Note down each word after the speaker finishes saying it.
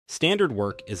Standard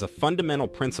work is a fundamental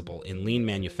principle in lean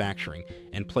manufacturing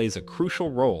and plays a crucial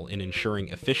role in ensuring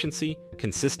efficiency,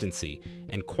 consistency,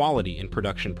 and quality in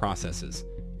production processes.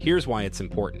 Here's why it's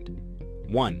important.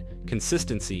 1.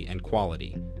 Consistency and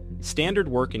quality. Standard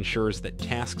work ensures that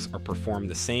tasks are performed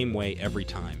the same way every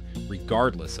time,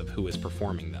 regardless of who is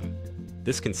performing them.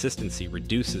 This consistency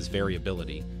reduces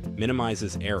variability,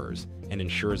 minimizes errors, and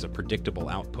ensures a predictable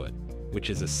output, which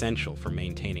is essential for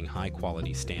maintaining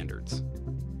high-quality standards.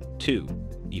 2.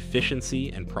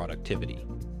 Efficiency and productivity.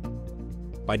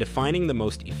 By defining the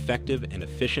most effective and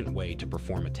efficient way to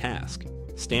perform a task,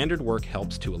 standard work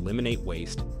helps to eliminate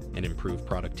waste and improve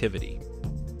productivity.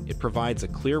 It provides a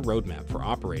clear roadmap for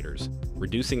operators,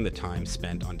 reducing the time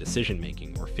spent on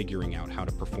decision-making or figuring out how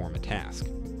to perform a task.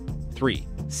 3.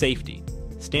 Safety.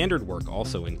 Standard work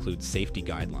also includes safety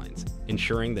guidelines,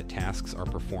 ensuring that tasks are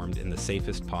performed in the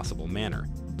safest possible manner.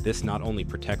 This not only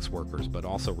protects workers but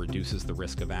also reduces the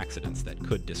risk of accidents that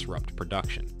could disrupt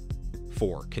production.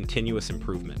 4. Continuous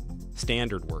improvement.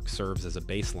 Standard work serves as a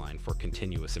baseline for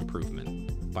continuous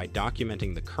improvement. By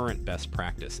documenting the current best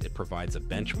practice, it provides a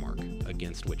benchmark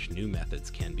against which new methods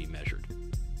can be measured.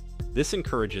 This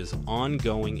encourages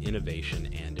ongoing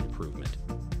innovation and improvement.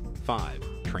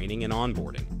 5. Training and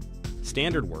onboarding.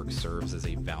 Standard work serves as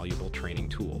a valuable training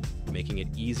tool, making it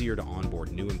easier to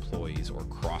onboard new employees or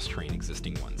cross-train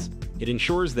existing ones. It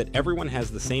ensures that everyone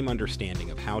has the same understanding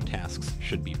of how tasks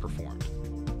should be performed.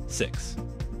 6.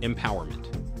 Empowerment.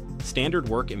 Standard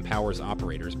work empowers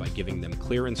operators by giving them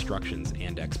clear instructions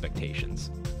and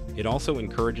expectations. It also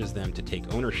encourages them to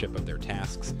take ownership of their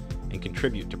tasks and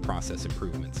contribute to process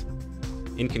improvements.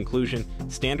 In conclusion,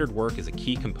 standard work is a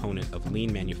key component of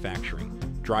lean manufacturing,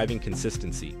 driving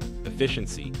consistency,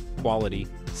 efficiency, quality,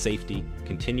 safety,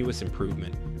 continuous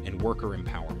improvement, and worker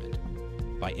empowerment.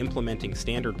 By implementing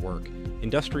standard work,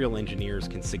 industrial engineers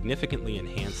can significantly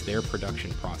enhance their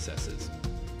production processes.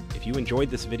 If you enjoyed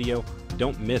this video,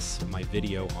 don't miss my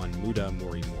video on Muda,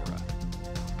 Muri, Mura.